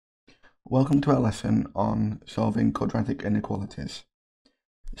Welcome to our lesson on solving quadratic inequalities.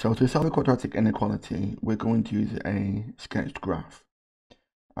 So to solve a quadratic inequality, we're going to use a sketched graph.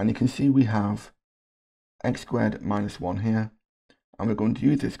 And you can see we have x squared minus 1 here, and we're going to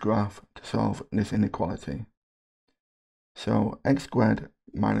use this graph to solve this inequality. So x squared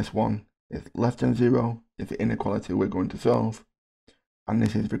minus 1 is less than 0 is the inequality we're going to solve, and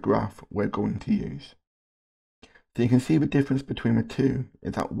this is the graph we're going to use. So you can see the difference between the two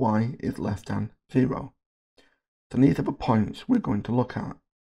is that y is less than 0. So these are the points we're going to look at.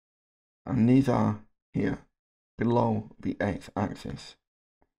 And these are here, below the x-axis.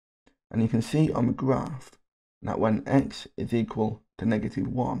 And you can see on the graph that when x is equal to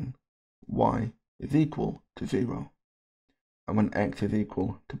 -1, y is equal to 0. And when x is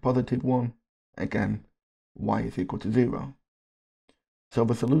equal to +1, again, y is equal to 0. So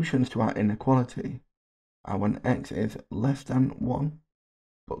the solutions to our inequality are when x is less than 1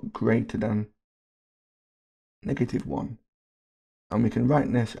 but greater than -1, and we can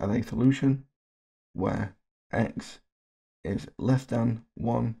write this as a solution where x is less than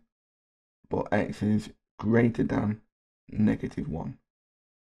 1 but x is greater than -1.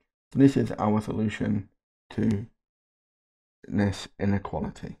 So this is our solution to this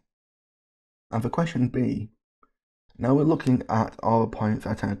inequality. And for question B, now we're looking at all the points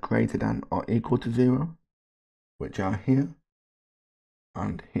that are greater than or equal to 0, which are here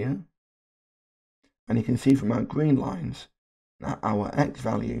and here. And you can see from our green lines that our x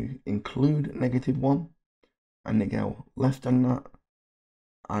values include -1, and they go less than that,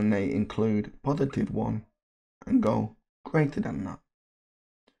 and they include +1 and go greater than that.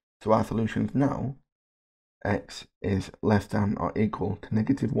 So our solutions now, x is less than or equal to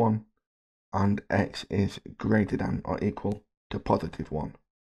 -1, and x is greater than or equal to +1.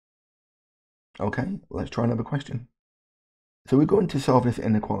 Okay, let's try another question. So we're going to solve this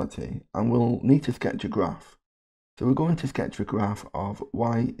inequality, and we'll need to sketch a graph. So we're going to sketch a graph of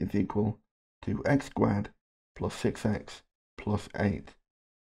y is equal to x squared plus 6x plus 8.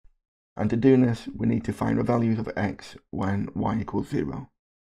 And to do this, we need to find the values of x when y equals 0.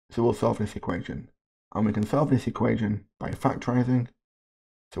 So we'll solve this equation. And we can solve this equation by factorizing.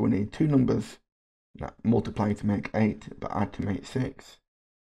 So we need two numbers that multiply to make 8 but add to make 6.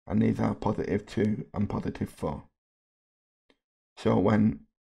 And these are +2 and +4. So when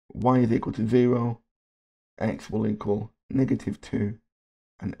y is equal to 0, x will equal -2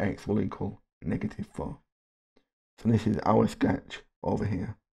 and x will equal -4. So this is our sketch over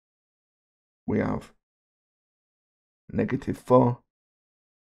here. We have -4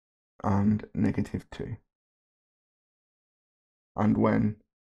 and -2. And when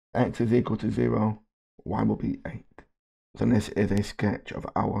x is equal to 0, y will be 8. So this is a sketch of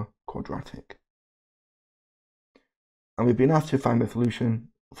our quadratic. And we've been asked to find the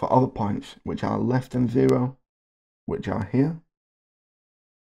solution for other points which are less than 0, which are here.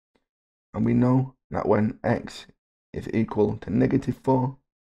 And we know that when x is equal to -4,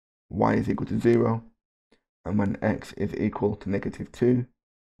 y is equal to 0, and when x is equal to -2,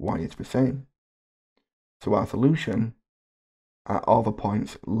 y is the same. So our solution are all the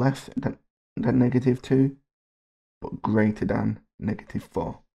points less than -2, but greater than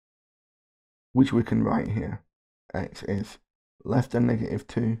 -4, which we can write here. X is less than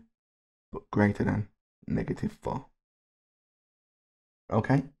 -2, but greater than -4.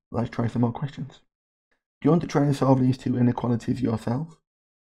 Okay, let's try some more questions. Do you want to try and solve these two inequalities yourself?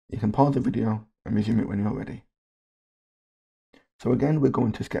 You can pause the video and resume it when you're ready. So again, we're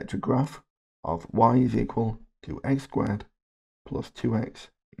going to sketch a graph of y is equal to x squared plus 2x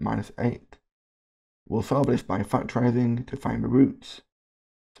minus 8. We'll solve this by factorizing to find the roots.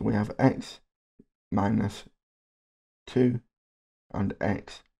 So we have x minus 2 and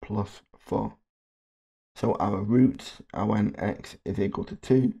x plus 4. So our roots are when x is equal to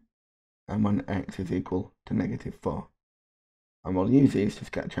 2 and when x is equal to -4. And we'll use these to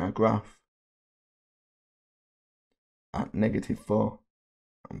sketch our graph at -4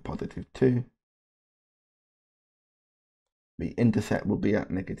 and +2. The intercept will be at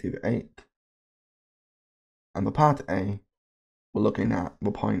 -8. And the part A, we're looking at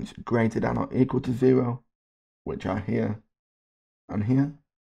the points greater than or equal to 0, which are here and here.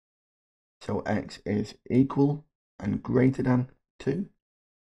 So x is equal and greater than 2,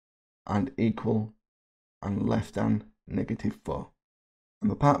 and equal and less than -4. And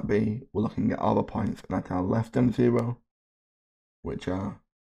the part B, we're looking at all the points that are less than 0, which are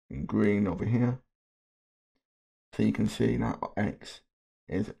in green over here. So you can see that x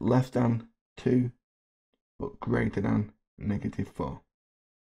is less than 2, but greater than -4.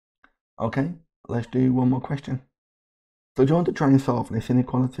 Okay, let's do one more question. So do you want to try and solve this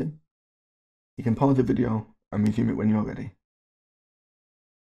inequality? You can pause the video and resume it when you're ready.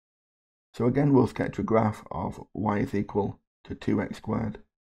 So again, we'll sketch a graph of y is equal to 2x squared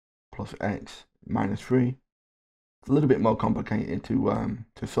plus x minus 3. It's a little bit more complicated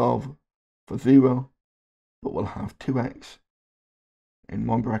to solve for 0, but we'll have 2x in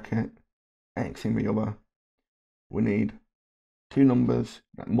one bracket, x in the other. We need two numbers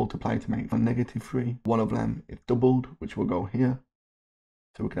that multiply to make negative 3. One of them is doubled, which will go here.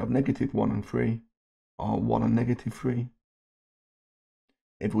 So we can have negative 1 and 3, or 1 and negative 3.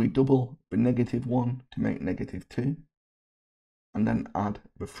 If we double the negative 1 to make negative 2, and then add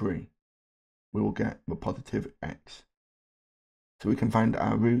the 3, we will get the positive x. So we can find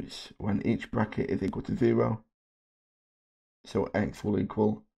our roots when each bracket is equal to 0. So x will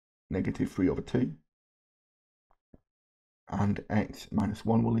equal negative 3 over 2. And x minus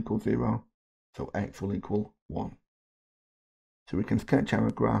 1 will equal 0. So x will equal 1. So we can sketch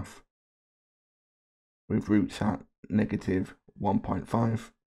our graph with roots at negative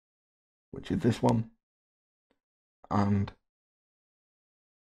 1.5, which is this one, and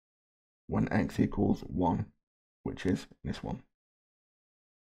when x equals 1, which is this one.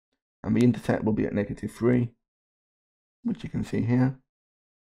 And the intercept will be at negative 3, which you can see here.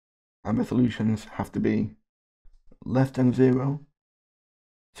 And the solutions have to be less than 0,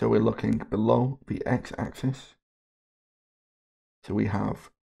 so we're looking below the x-axis. So we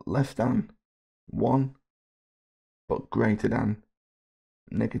have less than 1, but greater than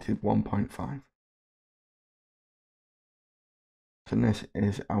negative 1.5. So this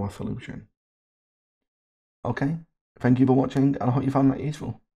is our solution. Okay, thank you for watching, and I hope you found that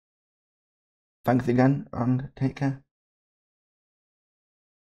useful. Thanks again, and take care.